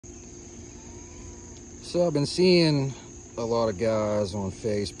So I've been seeing a lot of guys on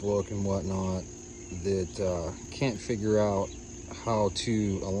Facebook and whatnot that can't figure out how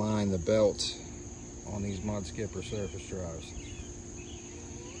to align the belt on these Mudskipper surface drives.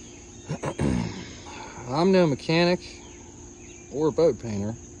 I'm no mechanic or boat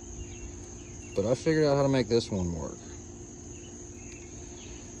painter, but I figured out how to make this one work.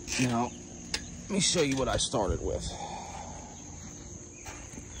 Now, let me show you what I started with.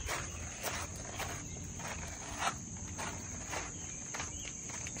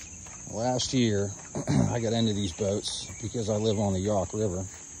 Last year, I got into these boats because I live on the York River.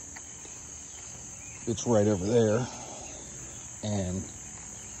 It's right over there, and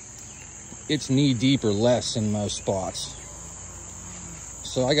it's knee deep or less in most spots.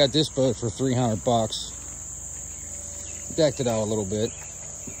 So I got this boat for 300 bucks, decked it out a little bit,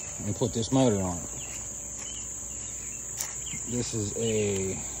 and put this motor on it. This is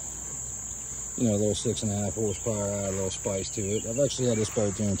a, you know, little 6.5 horsepower, add a little spice to it. I've actually had this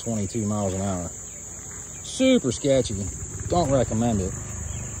boat doing 22 miles an hour. Super sketchy. Don't recommend it.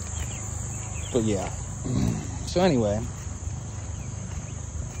 But yeah. So anyway,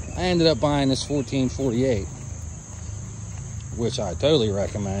 I ended up buying this 1448, which I totally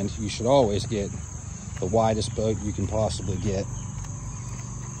recommend. You should always get the widest boat you can possibly get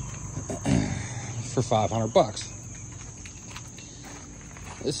for 500 bucks.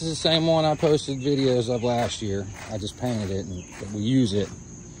 This is the same one I posted videos of last year. I just painted it and we use it,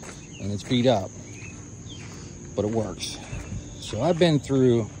 and it's beat up, but it works. So I've been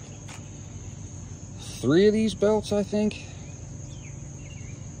through 3 of these belts, I think,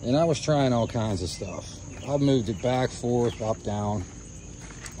 and I was trying all kinds of stuff. I've moved it back, forth, up, down,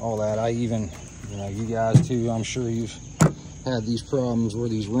 all that. I even, you know, you guys too, I'm sure you've had these problems where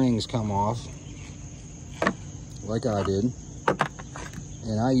these rings come off, like I did.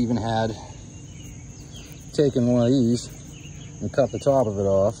 And I even had taken one of these and cut the top of it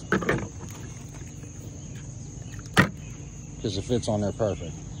off because it fits on there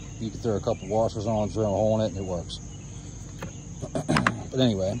perfect. You can throw a couple washers on, drill a hole in it, and it works. But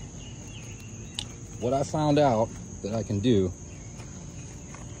anyway, what I found out that I can do,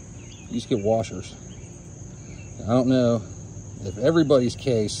 you just get washers. Now, I don't know if everybody's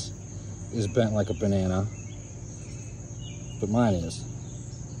case is bent like a banana, but mine is.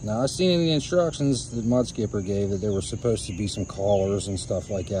 Now, I've seen in the instructions that Mudskipper gave that there were supposed to be some collars and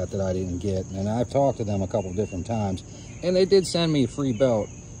stuff like that that I didn't get. And I've talked to them a couple different times, and they did send me a free belt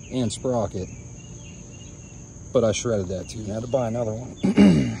and sprocket, but I shredded that too. I had to buy another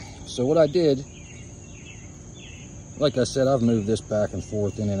one. So what I did, like I said, I've moved this back and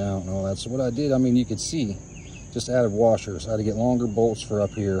forth, in and out and all that. So what I did, I mean, you could see, just added washers. I had to get longer bolts for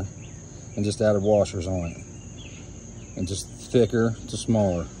up here and just added washers on it. And just thicker to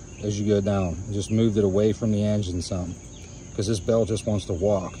smaller as you go down. Just moved it away from the engine some, because this belt just wants to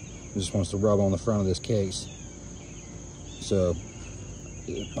walk. It just wants to rub on the front of this case. So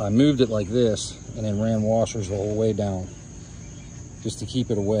I moved it like this and then ran washers the whole way down just to keep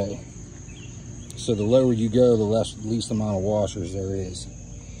it away. So the lower you go, the least amount of washers there is.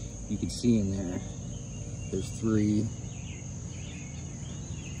 You can see in there, there's 3.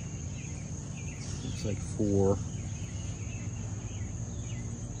 It's like 4.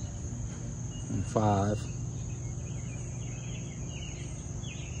 And 5.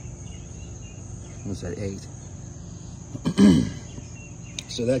 What's that, 8?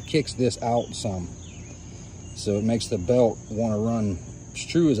 So that kicks this out some. So it makes the belt want to run as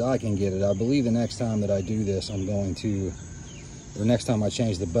true as I can get it. I believe the next time that I do this, I'm going to, or next time I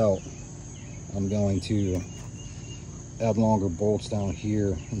change the belt, I'm going to add longer bolts down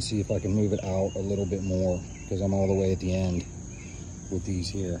here and see if I can move it out a little bit more, because I'm all the way at the end with these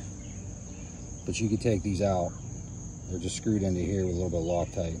here. But you could take these out. They're just screwed into here with a little bit of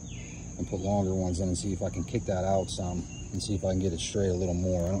Loctite, and put longer ones in and see if I can kick that out some and see if I can get it straight a little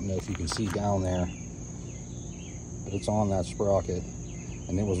more. I don't know if you can see down there, but it's on that sprocket,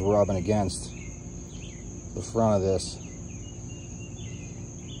 and it was rubbing against the front of this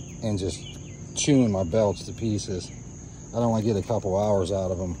and just chewing my belts to pieces. I'd only get a couple hours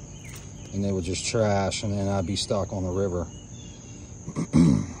out of them and they would just trash, and then I'd be stuck on the river.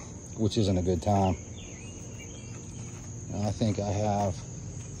 Which isn't a good time. And I think I have,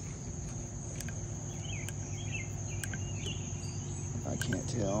 I can't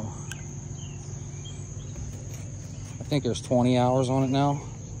tell, I think there's 20 hours on it now.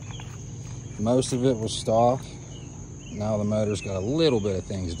 Most of it was stock. Now the motor's got a little bit of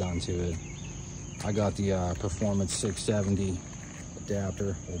things done to it. I got the Performance 670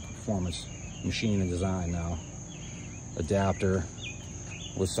 adapter, or Performance Machine and Design now adapter.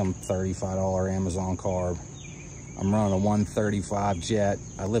 with some $35 Amazon carb. I'm running a 135 jet.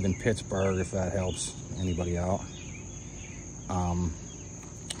 I live in Pittsburgh, if that helps anybody out.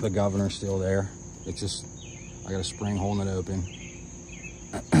 The governor's still there. It's just, I got a spring holding it open.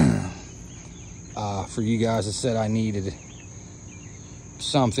 For you guys that said I needed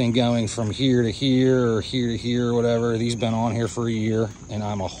something going from here to here or here to here or whatever, these been on here for a year, and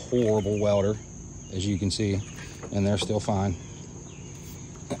I'm a horrible welder, as you can see, and they're still fine.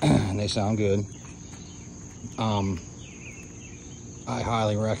 And they sound good. I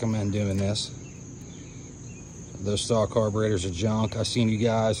highly recommend doing this. Those stock carburetors are junk. I've seen you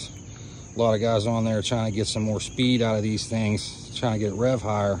guys, a lot of guys on there trying to get some more speed out of these things, trying to get rev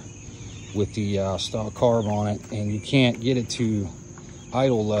higher with the stock carb on it, and you can't get it to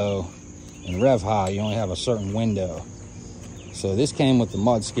idle low and rev high. You only have a certain window. So this came with the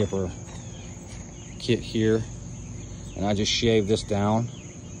Mudskipper kit here, and I just shaved this down,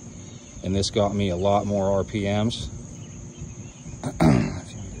 and this got me a lot more RPMs. If you want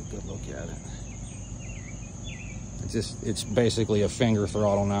to get a good look at it, it's basically a finger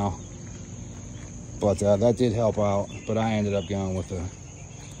throttle now, but that did help out. But I ended up going with the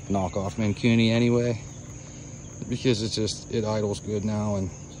knockoff Minkuni anyway, because it idles good now, and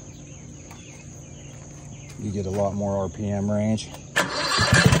you get a lot more RPM range.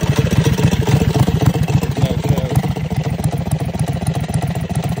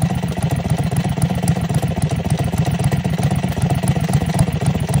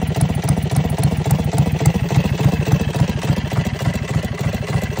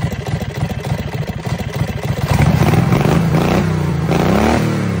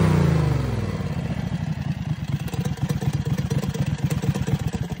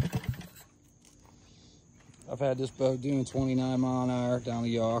 I've had this boat doing 29 mile an hour down the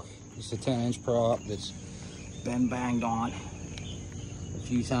Yacht. It's a 10-inch prop that's been banged on a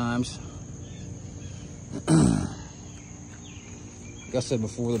few times. Like I said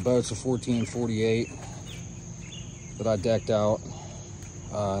before, the boat's a 1448 that I decked out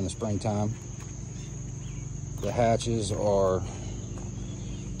in the springtime. The hatches are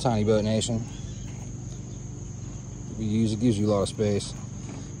Tiny Boat Nation. It gives you a lot of space.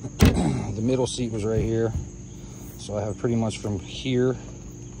 The middle seat was right here. So I have pretty much from here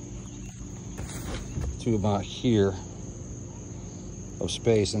to about here of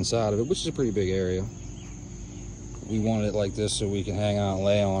space inside of it, which is a pretty big area. We wanted it like this so we can hang out and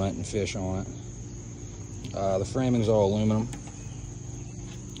lay on it and fish on it. The framing's all aluminum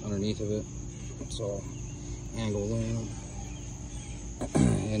underneath of it. It's all angle aluminum.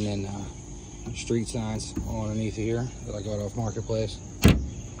 And then street signs all underneath of here that I got off Marketplace.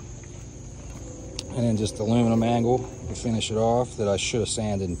 And then just aluminum angle to finish it off that I should have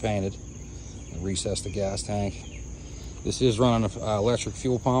sanded and painted and recessed the gas tank. This is running an electric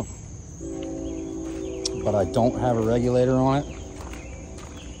fuel pump, but I don't have a regulator on it.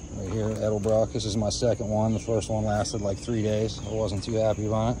 Right here at Edelbrock, this is my second one. The first one lasted like 3 days. I wasn't too happy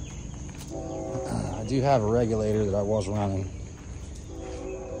about it. I do have a regulator that I was running.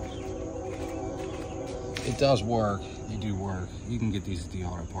 It does work. They do work. You can get these at the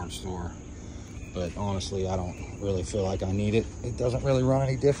auto parts store. But honestly, I don't really feel like I need it. It doesn't really run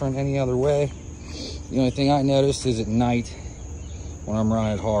any different any other way. The only thing I noticed is at night, when I'm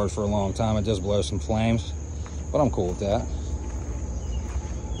running it hard for a long time, it does blow some flames. But I'm cool with that.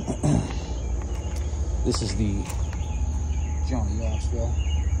 This is the Johnny Yachtspill,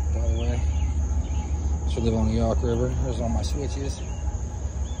 by the way. So I live on the Yacht River. There's all my switches.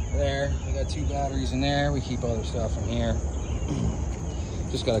 There, we got 2 batteries in there. We keep other stuff in here.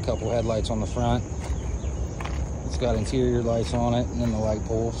 Just got a couple headlights on the front. It's got interior lights on it, and then the light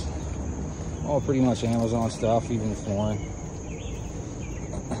poles. All pretty much Amazon stuff, even the flooring.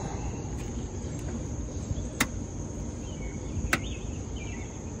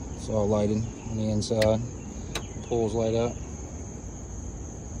 It's all lighted on the inside. The poles light up.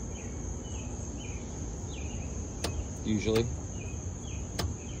 Usually.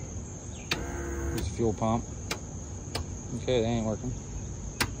 There's a fuel pump. Okay, they ain't working.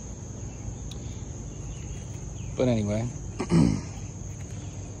 But anyway,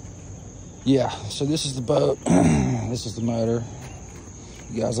 yeah, so this is the boat. This is the motor.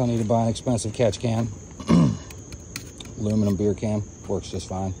 You guys don't need to buy an expensive catch can. Aluminum beer can works just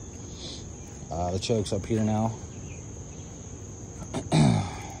fine. The choke's up here now.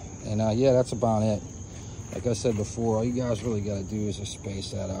 And yeah, that's about it. Like I said before, all you guys really got to do is just space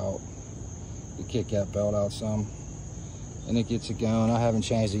that out. You kick that belt out some, and it gets it going. I haven't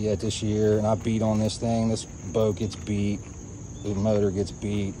changed it yet this year, and I beat on this thing. This boat gets beat, the motor gets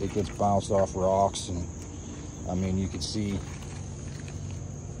beat, it gets bounced off rocks, and I mean, you can see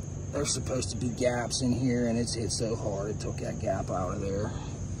there's supposed to be gaps in here, and it's hit so hard it took that gap out of there.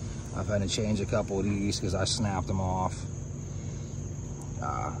 I've had to change a couple of these because I snapped them off.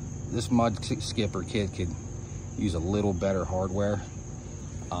 This Mudskipper kit could use a little better hardware.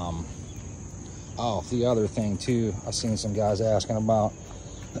 Oh, the other thing too, I've seen some guys asking about,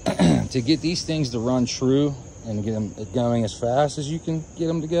 to get these things to run true and get them going as fast as you can get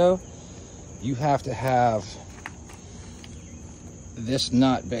them to go, you have to have this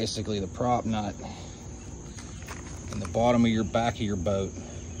nut, basically the prop nut, and the bottom of your back of your boat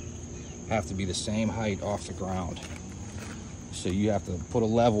have to be the same height off the ground. So you have to put a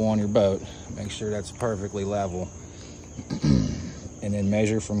level on your boat, make sure that's perfectly level, and then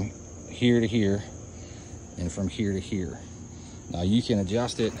measure from here to here and from here to here. Now you can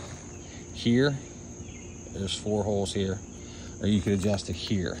adjust it here, there's 4 holes here, or you could adjust it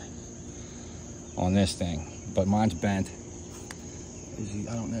here on this thing, but mine's bent.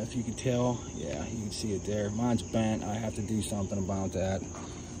 I don't know if you can tell. Yeah, you can see it there. Mine's bent. I have to do something about that.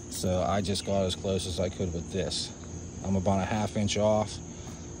 So I just got as close as I could with this. I'm about a 1/2 inch off,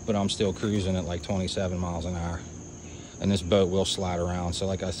 but I'm still cruising at like 27 miles an hour. And this boat will slide around. So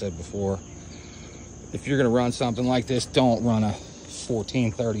like I said before, if you're gonna run something like this, don't run a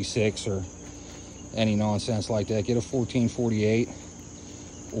 1436 or any nonsense like that. Get a 1448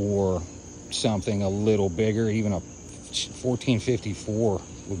 or something a little bigger. Even a 1454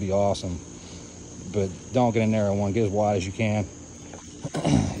 would be awesome. But don't get a narrow one. Get as wide as you can.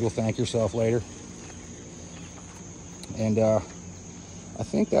 You'll thank yourself later. And I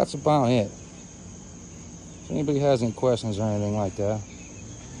think that's about it. If anybody has any questions or anything like that,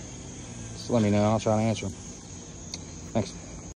 just let me know. I'll try to answer them. Thanks.